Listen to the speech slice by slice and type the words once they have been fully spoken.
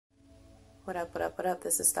What up, what up, what up?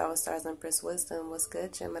 This is Star with Stars Empress Wisdom. What's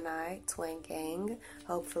good, Gemini, Twin Gang?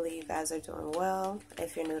 Hopefully you guys are doing well.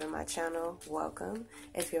 If you're new to my channel, welcome.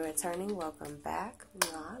 If you're returning, welcome back.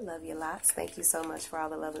 I love you lots. Thank you so much for all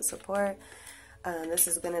the love and support. This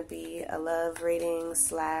is going to be a love reading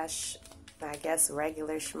slash, I guess,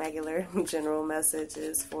 regular schmegular general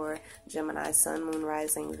messages for Gemini, Sun, Moon,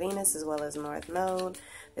 Rising, Venus, as well as North Node.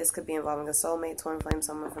 This could be involving a soulmate, twin flame,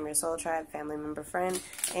 someone from your soul tribe, family member, friend,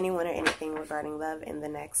 anyone or anything regarding love in the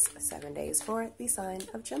next 7 days for the sign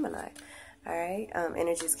of Gemini. Alright,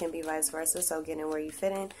 energies can be vice versa, so get in where you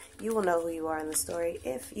fit in. You will know who you are in the story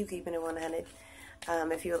if you keep it 100.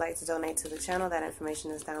 If you would like to donate to the channel, that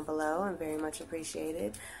information is down below and very much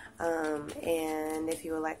appreciated. And if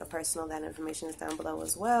you would like a personal, that information is down below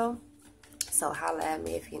as well. So holla at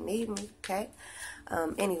me if you need me, okay?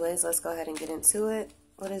 Anyways, let's go ahead and get into it.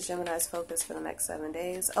 What is Gemini's focus for the next 7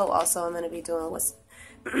 days? Oh, also I'm going to be doing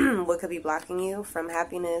what could be blocking you from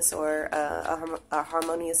happiness or a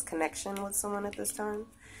harmonious connection with someone at this time.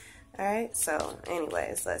 Alright, so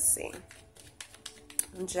anyways, let's see.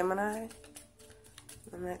 Gemini,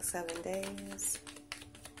 the next 7 days.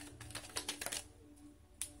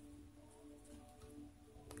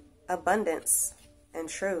 Abundance and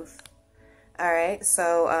truth. Alright,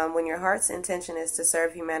 so when your heart's intention is to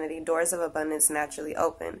serve humanity, doors of abundance naturally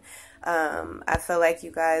open. I feel like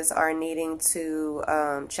you guys are needing to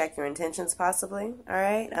check your intentions possibly,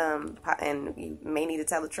 alright? And you may need to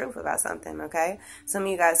tell the truth about something, okay? Some of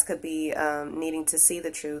you guys could be needing to see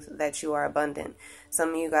the truth that you are abundant. Some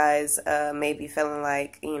of you guys may be feeling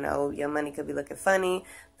like, you know, your money could be looking funny.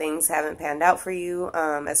 Things haven't panned out for you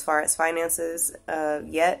as far as finances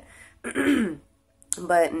yet.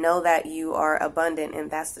 But know that you are abundant, and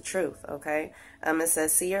that's the truth, okay? It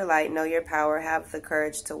says, see your light, know your power, have the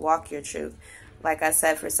courage to walk your truth. Like I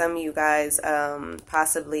said, for some of you guys,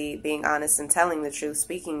 possibly being honest and telling the truth,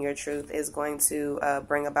 speaking your truth is going to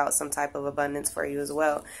bring about some type of abundance for you as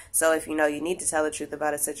well. So if you know you need to tell the truth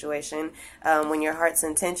about a situation, when your heart's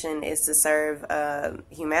intention is to serve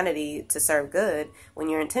humanity, to serve good, when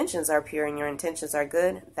your intentions are pure and your intentions are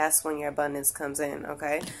good, that's when your abundance comes in,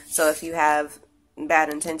 okay? So if you have bad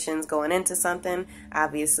intentions going into something,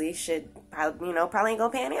 obviously should probably, you know, probably ain't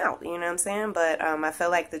gonna pan out, you know what I'm saying? But I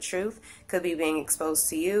feel like the truth could be being exposed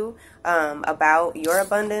to you about your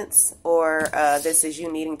abundance, or this is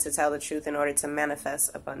you needing to tell the truth in order to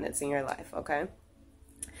manifest abundance in your life, okay?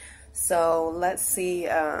 So let's see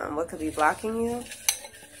what could be blocking you.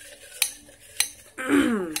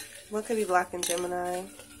 What could be blocking Gemini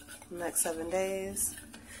the next 7 days?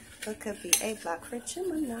 What could be a block for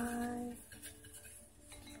Gemini?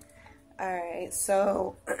 Alright,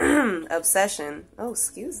 so obsession. Oh,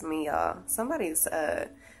 excuse me, y'all. Somebody's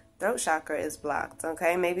throat chakra is blocked,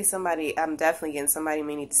 okay? Maybe somebody, I'm definitely getting somebody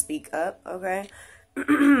may need to speak up, okay?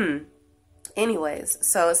 Anyways,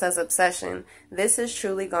 so it says obsession. This has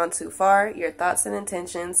truly gone too far. Your thoughts and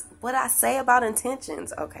intentions. What I say about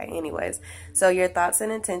intentions? Okay, anyways. So your thoughts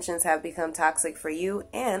and intentions have become toxic for you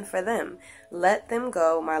and for them. Let them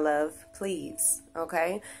go, my love, please.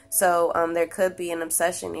 Okay? So there could be an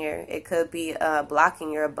obsession here. It could be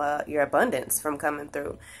blocking your abundance from coming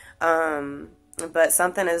through. But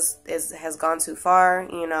something has gone too far,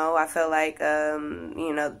 you know. I feel like,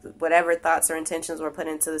 you know, whatever thoughts or intentions were put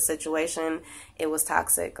into the situation, it was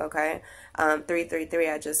toxic, okay? 333,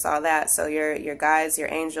 I just saw that. So your guides,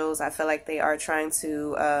 your angels, I feel like they are trying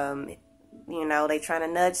to, you know, they trying to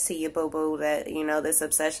nudge to you, boo-boo, that, you know, this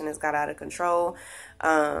obsession has got out of control.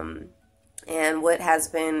 And what has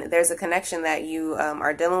been, there's a connection that you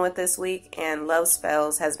are dealing with this week, and love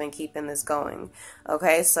spells has been keeping this going.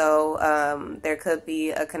 Okay, so there could be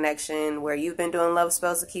a connection where you've been doing love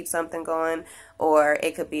spells to keep something going, or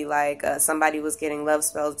it could be like somebody was getting love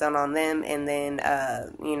spells done on them, and then,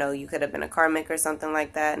 you know, you could have been a karmic or something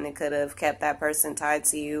like that, and it could have kept that person tied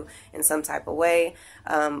to you in some type of way,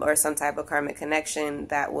 or some type of karmic connection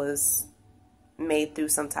that was made through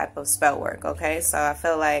some type of spell work. Okay, so I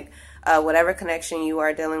feel like whatever connection you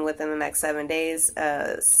are dealing with in the next 7 days,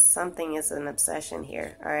 something is an obsession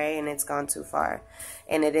here, all right, and it's gone too far,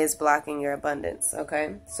 and it is blocking your abundance,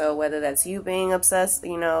 okay? So whether that's you being obsessed,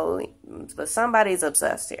 you know, but somebody's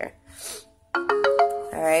obsessed here, all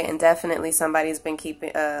right, and definitely somebody's been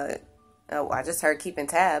keeping, oh, I just heard keeping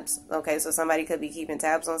tabs, okay, so somebody could be keeping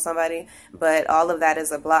tabs on somebody, but all of that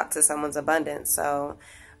is a block to someone's abundance, so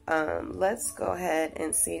let's go ahead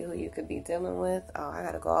and see who you could be dealing with. Oh, I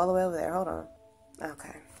gotta go all the way over there. Hold on.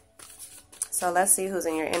 Okay. So let's see who's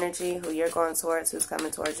in your energy, who you're going towards, who's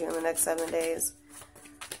coming towards you in the next 7 days.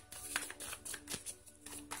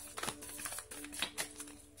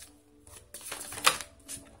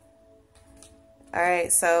 All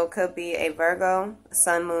right, so could be a Virgo,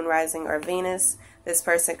 Sun, Moon, Rising, or Venus. This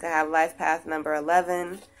person could have life path number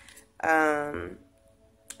 11.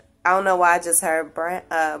 I don't know why I just heard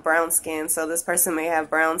brown skin. So this person may have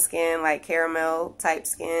brown skin, like caramel type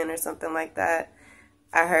skin or something like that.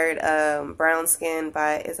 I heard brown skin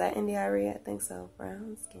by, is that India.Arie? I think so.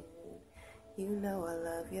 Brown skin. You know I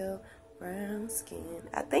love your brown skin.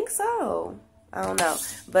 I think so. I don't know.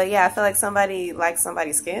 But yeah, I feel like somebody likes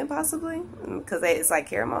somebody's skin possibly because it's like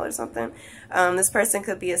caramel or something. This person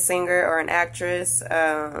could be a singer or an actress.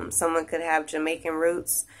 Someone could have Jamaican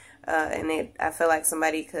roots. I feel like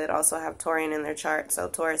somebody could also have Taurian in their chart. So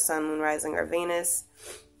Taurus, Sun, Moon, Rising, or Venus.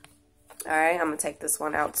 All right, I'm going to take this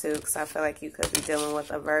one out too because I feel like you could be dealing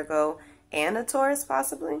with a Virgo and a Taurus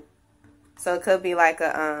possibly. So it could be like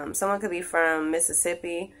someone could be from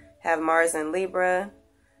Mississippi, have Mars in Libra,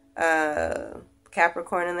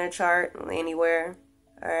 Capricorn in their chart, anywhere.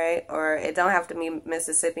 All right, or it don't have to be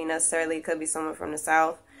Mississippi necessarily. It could be someone from the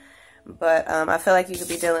South. But I feel like you could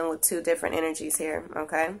be dealing with two different energies here,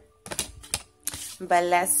 okay? But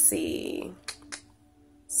let's see.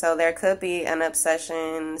 So there could be an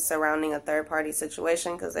obsession surrounding a third-party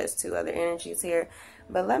situation because there's two other energies here.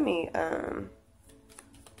 But let me, you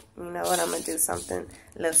know what, I'm going to do something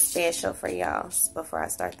a little special for y'all before I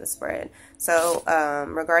start the spread. So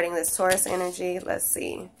regarding this Taurus energy, let's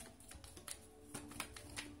see.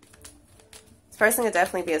 This person could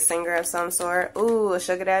definitely be a singer of some sort. Ooh, a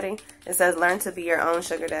sugar daddy. It says learn to be your own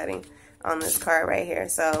sugar daddy on this card right here.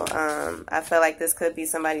 So I feel like this could be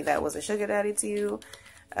somebody that was a sugar daddy to you.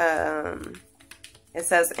 It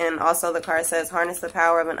says, and also the card says, harness the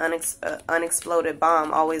power of an unexploded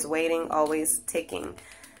bomb, always waiting, always ticking.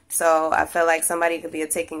 So I feel like somebody could be a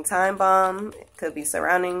ticking time bomb. It could be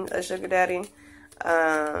surrounding a sugar daddy.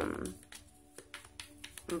 And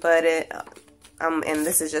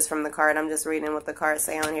this is just from the card. I'm just reading what the cards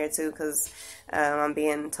say on here too because I'm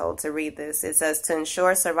being told to read this. It says, to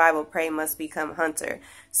ensure survival, prey must become hunter.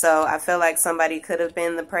 So I feel like somebody could have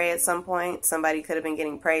been the prey at some point. Somebody could have been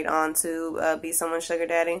getting preyed on to be someone's sugar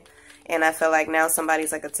daddy. And I feel like now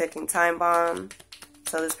somebody's like a ticking time bomb.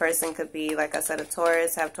 So this person could be, like I said, a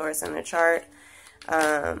Taurus, have Taurus in their chart,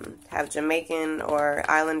 have Jamaican or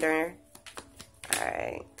Islander. All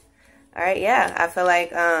right. All right, yeah, I feel like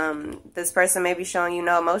this person may be showing you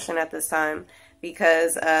no emotion at this time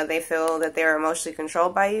because they feel that they're emotionally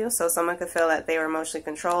controlled by you. So someone could feel that they were emotionally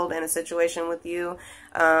controlled in a situation with you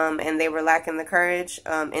and they were lacking the courage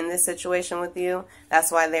in this situation with you.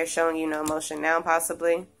 That's why they're showing you no emotion now,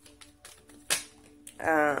 possibly.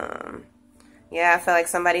 Yeah, I feel like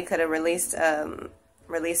somebody could have released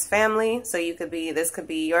family. So you could be, this could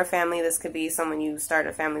be your family. This could be someone you start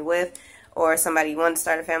a family with, or somebody you want to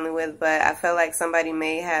start a family with. But I feel like somebody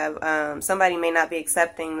may have, somebody may not be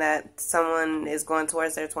accepting that someone is going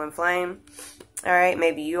towards their twin flame. All right,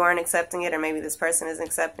 maybe you aren't accepting it, or maybe this person isn't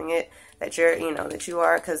accepting it, that you're, that you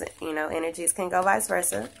are, because, energies can go vice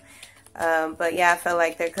versa. But yeah, I feel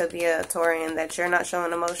like there could be a Taurian that you're not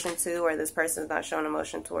showing emotion to, or this person's not showing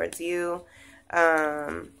emotion towards you.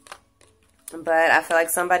 But I feel like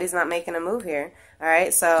somebody's not making a move here. All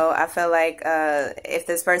right, so I feel like if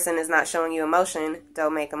this person is not showing you emotion,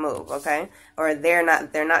 don't make a move, okay? Or they're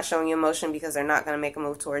not showing you emotion because they're not going to make a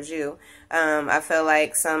move towards you. I feel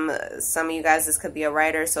like some of you guys, this could be a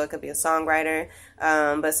writer, so it could be a songwriter,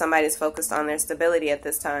 but somebody's focused on their stability at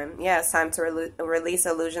this time. Yeah, it's time to release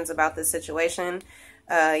illusions about this situation.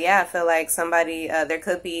 Yeah, I feel like somebody, there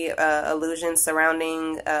could be illusions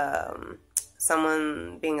surrounding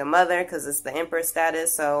someone being a mother because it's the Empress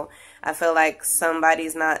status. So I feel like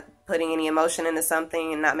somebody's not putting any emotion into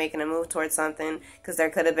something and not making a move towards something because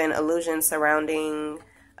there could have been illusions surrounding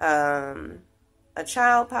a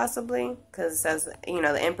child possibly, because it says,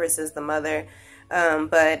 the Empress is the mother.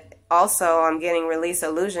 But also I'm getting release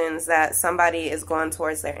illusions that somebody is going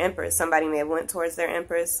towards their Empress. Somebody may have went towards their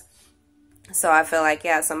Empress. So I feel like,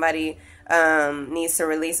 yeah, somebody needs to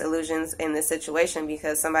release illusions in this situation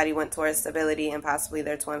because somebody went towards stability and possibly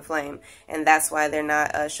their twin flame. And that's why they're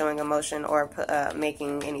not showing emotion or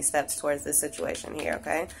making any steps towards this situation here,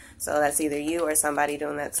 okay? So that's either you or somebody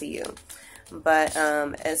doing that to you. But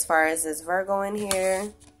as far as this Virgo in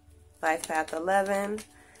here, Life Path 11,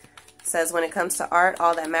 says when it comes to art,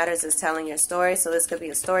 all that matters is telling your story. So this could be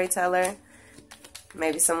a storyteller.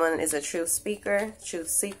 Maybe someone is a truth speaker, truth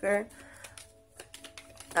seeker.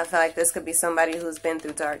 I feel like this could be somebody who's been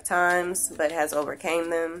through dark times but has overcame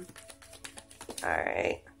them. All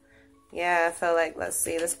right. Yeah, I feel like, let's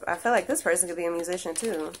see, this. I feel like this person could be a musician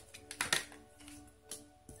too.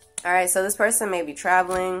 All right, so this person may be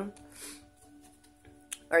traveling,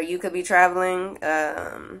 or you could be traveling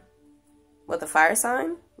with a fire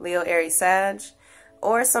sign, Leo, Aries, Sag.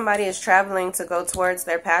 Or somebody is traveling to go towards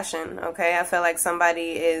their passion, okay? I feel like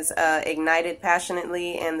somebody is ignited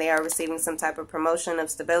passionately and they are receiving some type of promotion of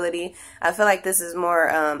stability. I feel like this is more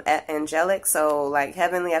angelic, so like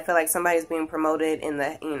heavenly. I feel like somebody's being promoted in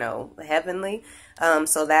the, you know, heavenly.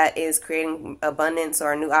 So that is creating abundance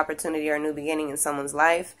or a new opportunity or a new beginning in someone's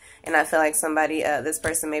life. And I feel like somebody, this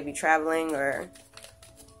person may be traveling or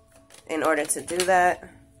in order to do that.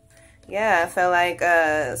 Yeah, I feel like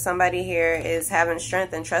somebody here is having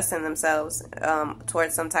strength and trust in themselves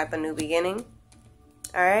towards some type of new beginning.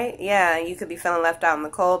 All right, yeah, you could be feeling left out in the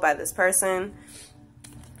cold by this person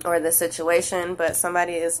or the situation, but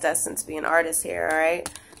somebody is destined to be an artist here, all right?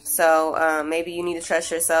 So maybe you need to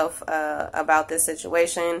trust yourself about this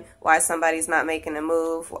situation, why somebody's not making a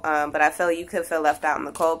move, but I feel you could feel left out in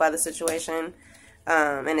the cold by the situation,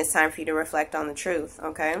 and it's time for you to reflect on the truth,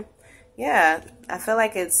 okay? Yeah, I feel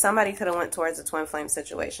like it's somebody could have went towards a twin flame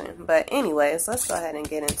situation. But anyways, let's go ahead and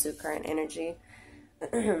get into current energy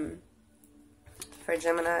for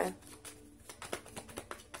Gemini.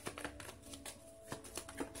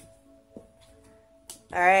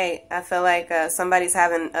 All right, I feel like somebody's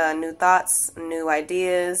having new thoughts, new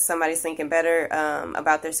ideas. Somebody's thinking better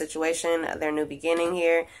about their situation, their new beginning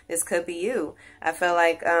here. This could be you. I feel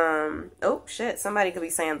like, oh, shit, somebody could be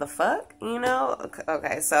saying the fuck, you know?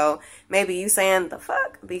 Okay, so maybe you saying the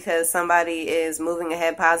fuck because somebody is moving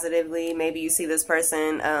ahead positively. Maybe you see this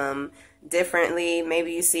person differently.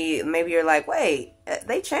 Maybe you're like, wait,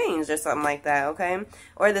 they changed or something like that, okay?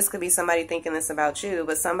 Or this could be somebody thinking this about you,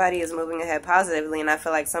 but somebody is moving ahead positively, and I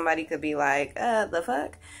feel like somebody could be like, the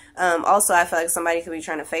fuck? Also, I feel like somebody could be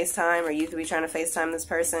trying to FaceTime, or you could be trying to FaceTime this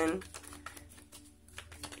person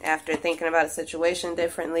after thinking about a situation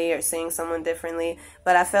differently or seeing someone differently.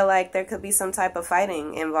 But I feel like there could be some type of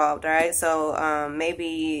fighting involved, all right? So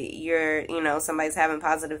maybe somebody's having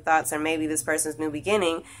positive thoughts, or maybe this person's new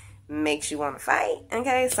beginning makes you want to fight,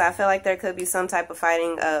 okay? So I feel like there could be some type of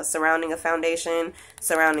fighting surrounding a foundation,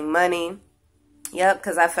 surrounding money. Yep,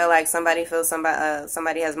 because I feel like somebody feels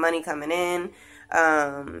somebody has money coming in,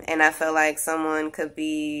 and I feel like someone could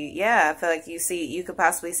be, yeah, I feel like you could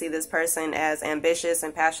possibly see this person as ambitious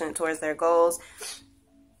and passionate towards their goals.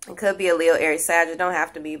 It could be a Leo, Aries, Sag. It don't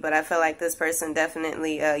have to be, but I feel like this person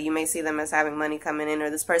definitely, you may see them as having money coming in, or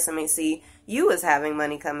this person may see you as having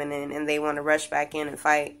money coming in, and they want to rush back in and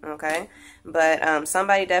fight, okay? But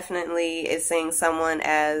somebody definitely is seeing someone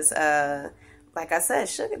as, like I said,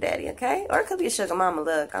 sugar daddy, okay? Or it could be a sugar mama,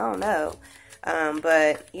 look, I don't know.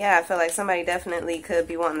 But, yeah, I feel like somebody definitely could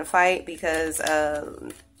be wanting to fight because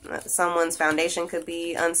someone's foundation could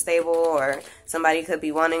be unstable, or somebody could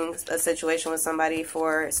be wanting a situation with somebody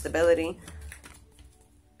for stability.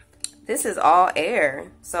 This is all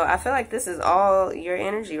air, so I feel like this is all your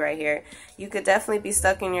energy right here. You could definitely be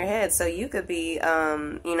stuck in your head, so you could be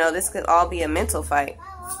this could all be a mental fight.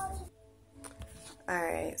 All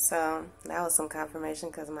right, so that was some confirmation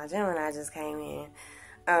because my Gemini just came in.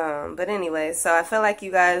 But anyway, so I feel like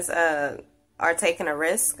you guys are taking a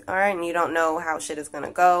risk, all right, and you don't know how shit is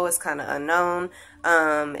gonna go. It's kind of unknown.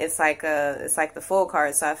 It's like the Fool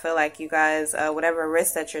card. So I feel like you guys, whatever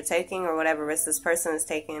risk that you're taking or whatever risk this person is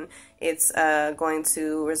taking, it's going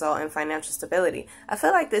to result in financial stability. I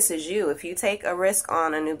feel like this is you. If you take a risk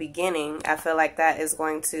on a new beginning, I feel like that is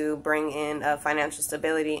going to bring in financial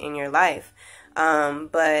stability in your life.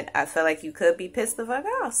 But I feel like you could be pissed the fuck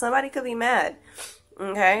off. Somebody could be mad.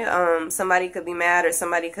 Okay, somebody could be mad, or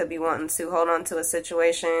somebody could be wanting to hold on to a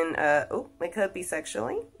situation. It could be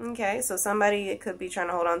sexually. Okay, so somebody could be trying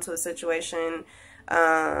to hold on to a situation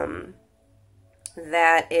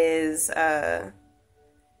that is, I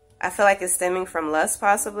feel like it's stemming from lust,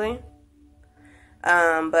 possibly.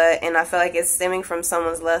 And I feel like it's stemming from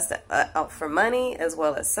someone's lust for money as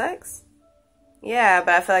well as sex. Yeah,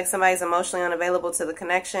 but I feel like somebody's emotionally unavailable to the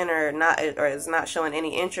connection, or is not showing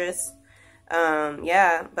any interest.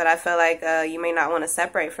 Yeah, but I feel like you may not want to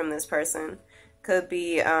separate from this person. Could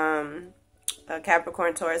be a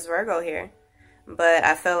Capricorn, Taurus, Virgo here. But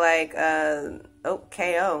I feel like,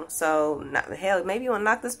 KO. So, hell, maybe you want to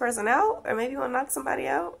knock this person out? Or maybe you want to knock somebody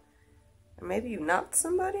out? Or maybe you knocked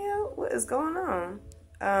somebody out? What is going on?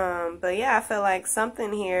 But yeah, I feel like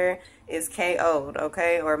something here is KO'd,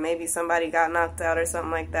 okay? Or maybe somebody got knocked out or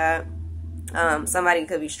something like that. Somebody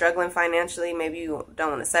could be struggling financially. Maybe you don't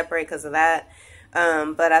want to separate because of that.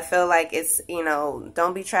 But I feel like it's, you know,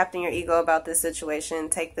 don't be trapped in your ego about this situation.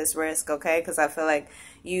 Take this risk, okay? Because I feel like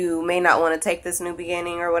you may not want to take this new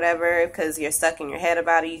beginning or whatever because you're stuck in your head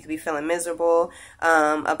about it. You could be feeling miserable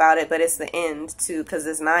about it, but it's the end too, because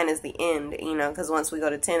this 9 is the end, you know, because once we go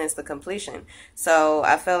to 10, it's the completion. So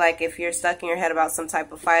I feel like if you're stuck in your head about some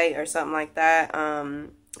type of fight or something like that,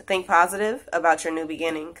 think positive about your new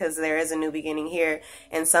beginning, because there is a new beginning here,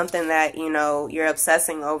 and something that, you know, you're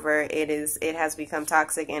obsessing over, it has become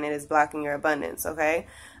toxic and it is blocking your abundance, okay?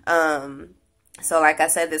 So like I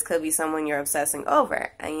said, this could be someone you're obsessing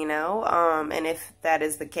over, you know, and if that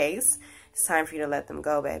is the case, it's time for you to let them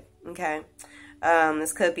go, babe, okay?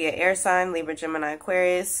 This could be an air sign, Libra, Gemini,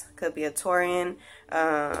 Aquarius, could be a Taurian,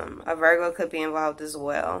 a Virgo could be involved as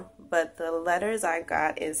well, but the letters I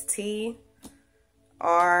got is T,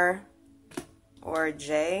 R, or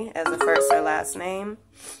J as the first or last name.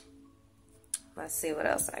 Let's see what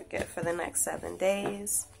else I get for the next 7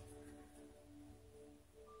 days.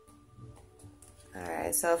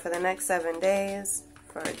 Alright, so for the next 7 days,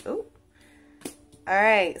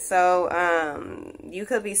 alright, so you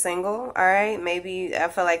could be single, alright? Maybe I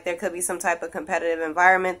feel like there could be some type of competitive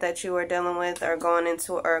environment that you are dealing with or going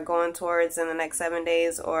into or going towards in the next 7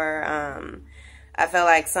 days, or I feel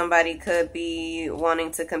like somebody could be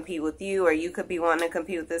wanting to compete with you, or you could be wanting to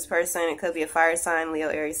compete with this person. It could be a fire sign, Leo,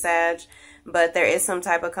 Aries, Sag. But there is some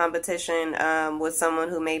type of competition with someone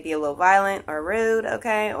who may be a little violent or rude,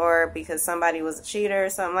 okay? Or because somebody was a cheater or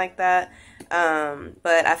something like that.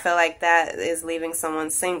 But I feel like that is leaving someone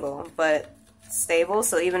single, but stable.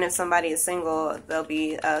 So even if somebody is single, they'll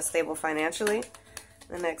be stable financially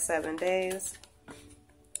the next 7 days.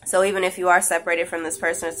 So even if you are separated from this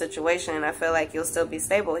person or situation, I feel like you'll still be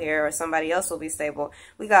stable here, or somebody else will be stable.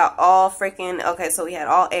 We got all freaking, okay, so we had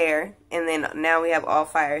all air, and then now we have all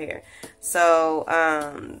fire here. So,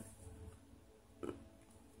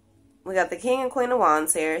 we got the King and Queen of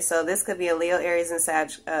Wands here. So this could be a Leo, Aries, and Sag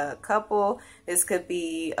couple. This could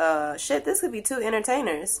be, this could be 2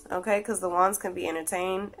 entertainers, okay? Because the Wands can be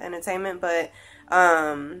entertainment, but,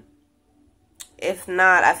 if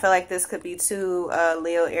not, I feel like this could be 2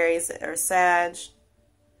 Leo, Aries, or Sag.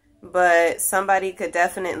 But somebody could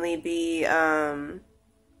definitely be, or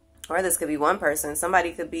this could be one person.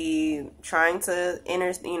 Somebody could be trying to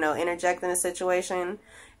interject in a situation.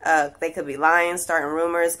 They could be lying, starting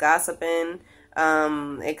rumors, gossiping.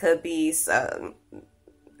 It could be a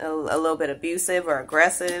little bit abusive or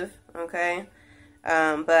aggressive, okay?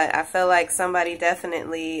 But I feel like somebody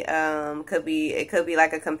definitely it could be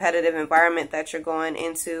like a competitive environment that you're going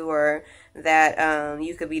into, or that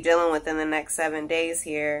you could be dealing with in the next 7 days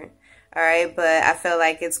here. All right, but I feel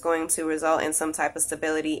like it's going to result in some type of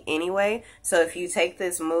stability anyway. So if you take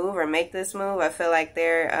this move or make this move, I feel like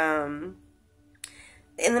there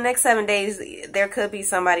in the next 7 days, there could be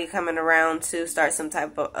somebody coming around to start some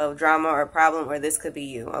type of drama or problem, or this could be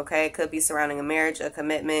you, okay? It could be surrounding a marriage, a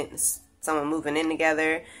commitment, someone moving in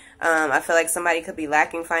together. I feel like somebody could be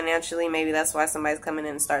lacking financially. Maybe that's why somebody's coming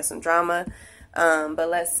in and start some drama. But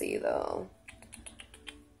let's see, though.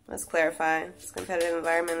 Let's clarify. It's competitive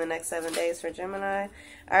environment in the next 7 days for Gemini.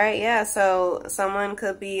 All right, yeah, so someone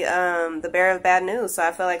could be the bearer of bad news. So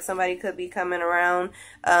I feel like somebody could be coming around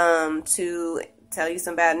to tell you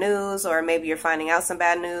some bad news, or maybe you're finding out some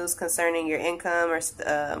bad news concerning your income or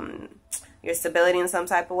your stability in some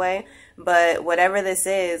type of way. But whatever this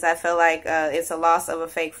is, I feel like it's a loss of a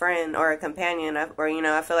fake friend or a companion, or, you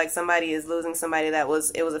know, I feel like somebody is losing somebody it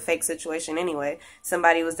was a fake situation anyway.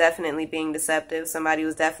 Somebody was definitely being deceptive. Somebody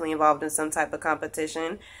was definitely involved in some type of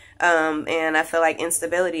competition. And I feel like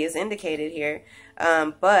instability is indicated here.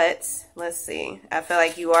 But let's see. I feel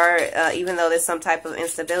like you are, even though there's some type of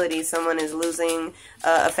instability, someone is losing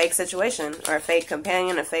a fake situation, or a fake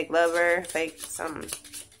companion, a fake lover, fake something.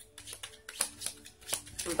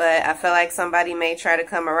 But I feel like somebody may try to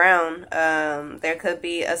come around. There could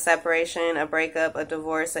be a separation, a breakup, a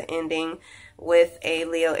divorce, an ending with a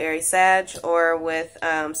Leo, Aries, Sag, or with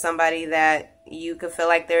somebody that you could feel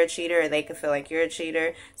like they're a cheater, or they could feel like you're a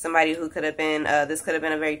cheater. Somebody who could have been, this could have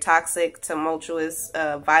been a very toxic, tumultuous,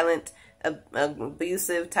 violent,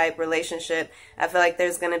 abusive type relationship. I feel like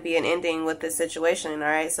there's going to be an ending with this situation, all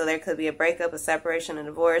right? So there could be a breakup, a separation, a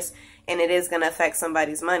divorce, and it is going to affect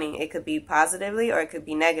somebody's money. It could be positively or it could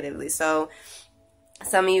be negatively. So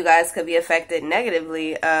some of you guys could be affected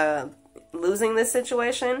negatively losing this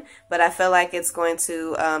situation, but I feel like it's going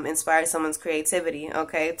to inspire someone's creativity,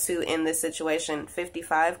 okay, to end this situation.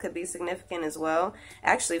 55 could be significant as well.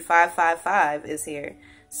 Actually, 555 is here.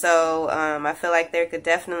 So I feel like there could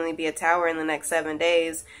definitely be a tower in the next 7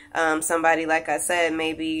 days. Somebody, like I said,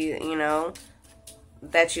 maybe, you know,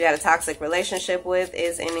 that you had a toxic relationship with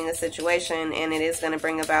is ending a situation, and it is going to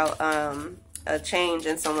bring about a change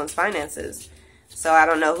in someone's finances. So I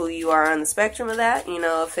don't know who you are on the spectrum of that. You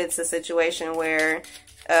know, if it's a situation where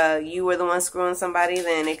you were the one screwing somebody,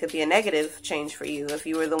 then it could be a negative change for you. If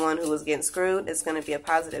you were the one who was getting screwed, it's going to be a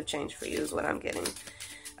positive change for you is what I'm getting.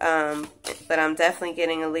 But I'm definitely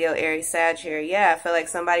getting a Leo, Aries, Sag here. Yeah, I feel like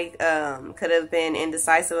somebody could have been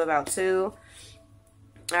indecisive about two.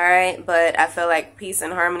 All right, but I feel like peace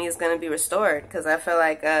and harmony is going to be restored, because I feel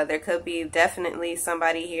like there could be definitely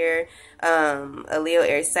somebody here, a Leo,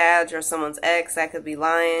 Aries, Sag, or someone's ex that could be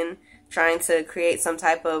lying, trying to create some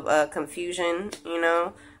type of confusion, you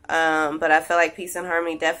know. But I feel like peace and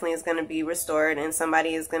harmony definitely is going to be restored, and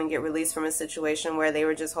somebody is going to get released from a situation where they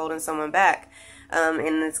were just holding someone back.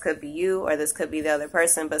 And this could be you, or this could be the other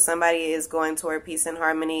person, but somebody is going toward peace and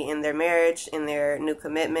harmony in their marriage, in their new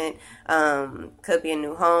commitment, could be a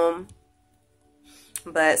new home,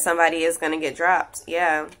 but somebody is going to get dropped.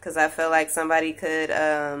 Yeah, because I feel like somebody could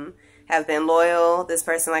have been loyal. This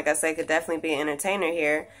person, like I said, could definitely be an entertainer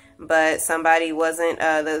here, but somebody wasn't,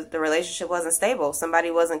 the relationship wasn't stable.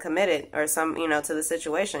 Somebody wasn't committed, or to the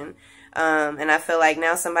situation. And I feel like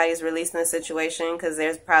now somebody's released in the situation because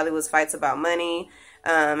there's probably was fights about money.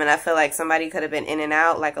 And I feel like somebody could have been in and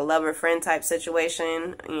out, like a lover-friend type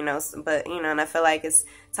situation, but, and I feel like it's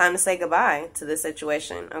time to say goodbye to this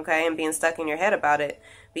situation, okay, and being stuck in your head about it,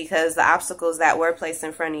 because the obstacles that were placed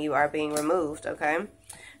in front of you are being removed, okay?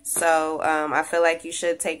 So I feel like you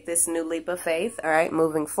should take this new leap of faith, all right,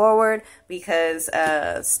 moving forward, because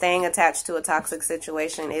staying attached to a toxic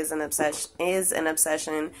situation is an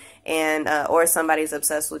obsession, and or somebody's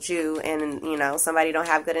obsessed with you, and somebody don't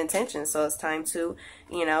have good intentions. So it's time to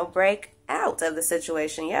break out of the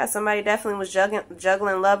situation. Yeah, somebody definitely was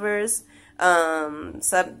juggling lovers.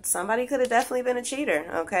 Somebody could have definitely been a cheater,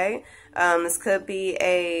 okay? This could be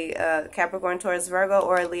a Capricorn, Taurus, Virgo,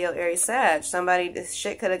 or a Leo, Aries, Sag. This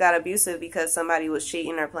shit could have got abusive because somebody was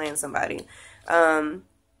cheating or playing somebody. And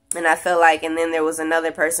I feel like, and then there was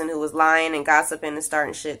another person who was lying and gossiping and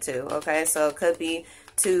starting shit too, okay? So it could be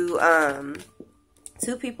two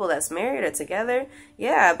people that's married or together.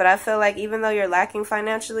 Yeah, but I feel like even though you're lacking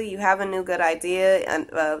financially, you have a new good idea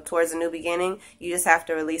towards a new beginning. You just have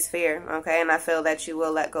to release fear, okay? And I feel that you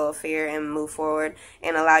will let go of fear and move forward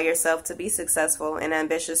and allow yourself to be successful and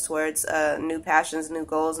ambitious towards new passions, new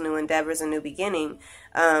goals, new endeavors, and new beginning.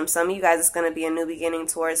 Some of you guys, it's going to be a new beginning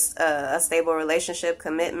towards a stable relationship,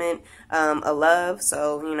 commitment, a love.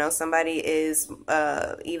 So, somebody is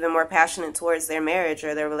even more passionate towards their marriage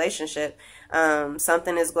or their relationship.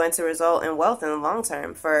 Something is going to result in wealth in the long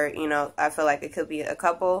term for, I feel like it could be a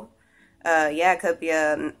couple. Yeah, it could be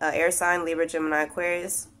a air sign, Libra, Gemini,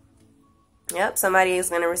 Aquarius. Yep, somebody is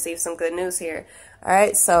going to receive some good news here. All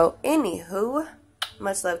right, so anywho,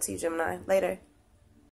 much love to you, Gemini. Later.